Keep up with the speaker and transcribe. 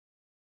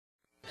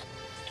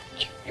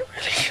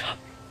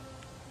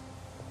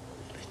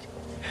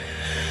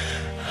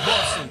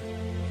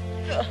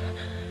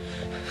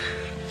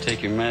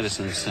take your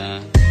medicine,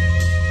 son.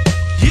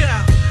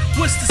 Yeah,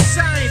 what's the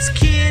science,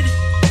 kid?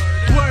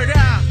 Word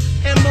out,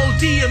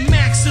 M.O.D. and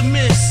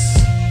Maximus.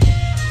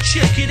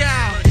 Check it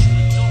out.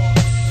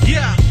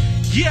 Yeah,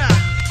 yeah.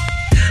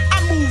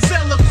 I move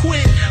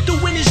eloquent. The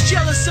wind is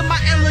jealous of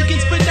my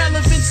elegance,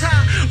 benevolence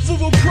high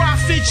for a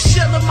profit.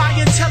 Shell of my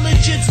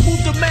intelligence. Move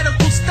the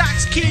medical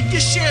stocks, kid.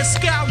 Your share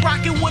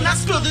skyrocket when I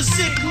spill the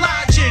sick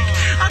logic.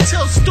 I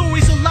tell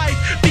stories of life,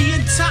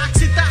 being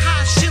toxic. The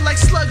hot shit like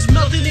slugs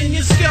melting in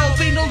your scalp.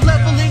 Ain't no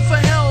leveling for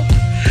help.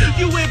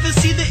 You ever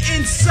see the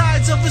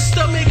insides of a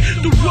stomach?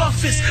 The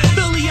roughest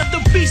belly of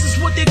the beast is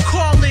what they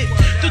call it.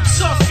 The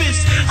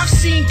toughest. I've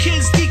seen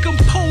kids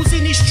decompose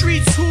in these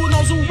streets. Who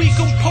knows when we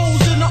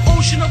compose in an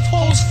ocean of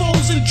holes,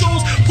 foes and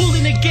jewels,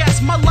 pulling the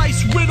gas. My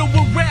life's riddled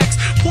with racks,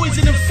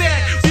 poison and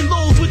fat.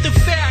 Reload with the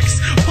facts.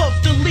 Puff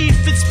the leaf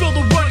and spill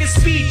the rugged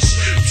speech.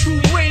 True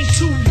rain,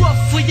 too rough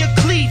for your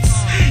cleats.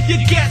 Your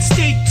gats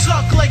stay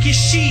tucked like your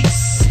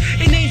sheets.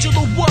 An angel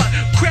of what?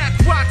 Crack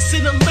rocks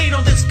in a lane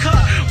on this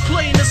cut.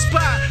 Playing the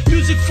spot.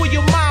 Music for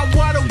your mind.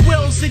 Water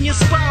wells in your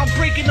spine.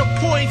 Breaking the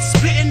points.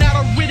 Spitting out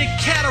a riddick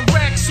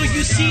cataract. So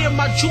you see in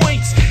my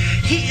joints.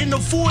 Heat in the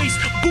voice.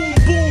 Boom,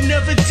 boom,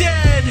 never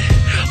dead.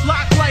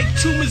 Lock like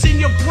tumors in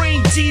your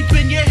brain. Deep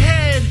in your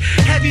head.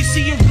 Have you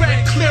seen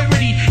red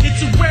clarity?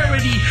 It's a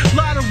rarity.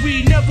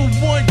 Lottery never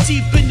won.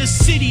 Deep in the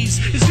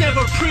cities. It's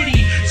never pretty.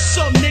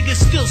 Some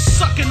niggas still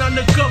sucking on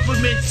the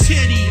government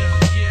titty.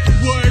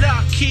 Word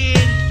up,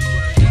 kid.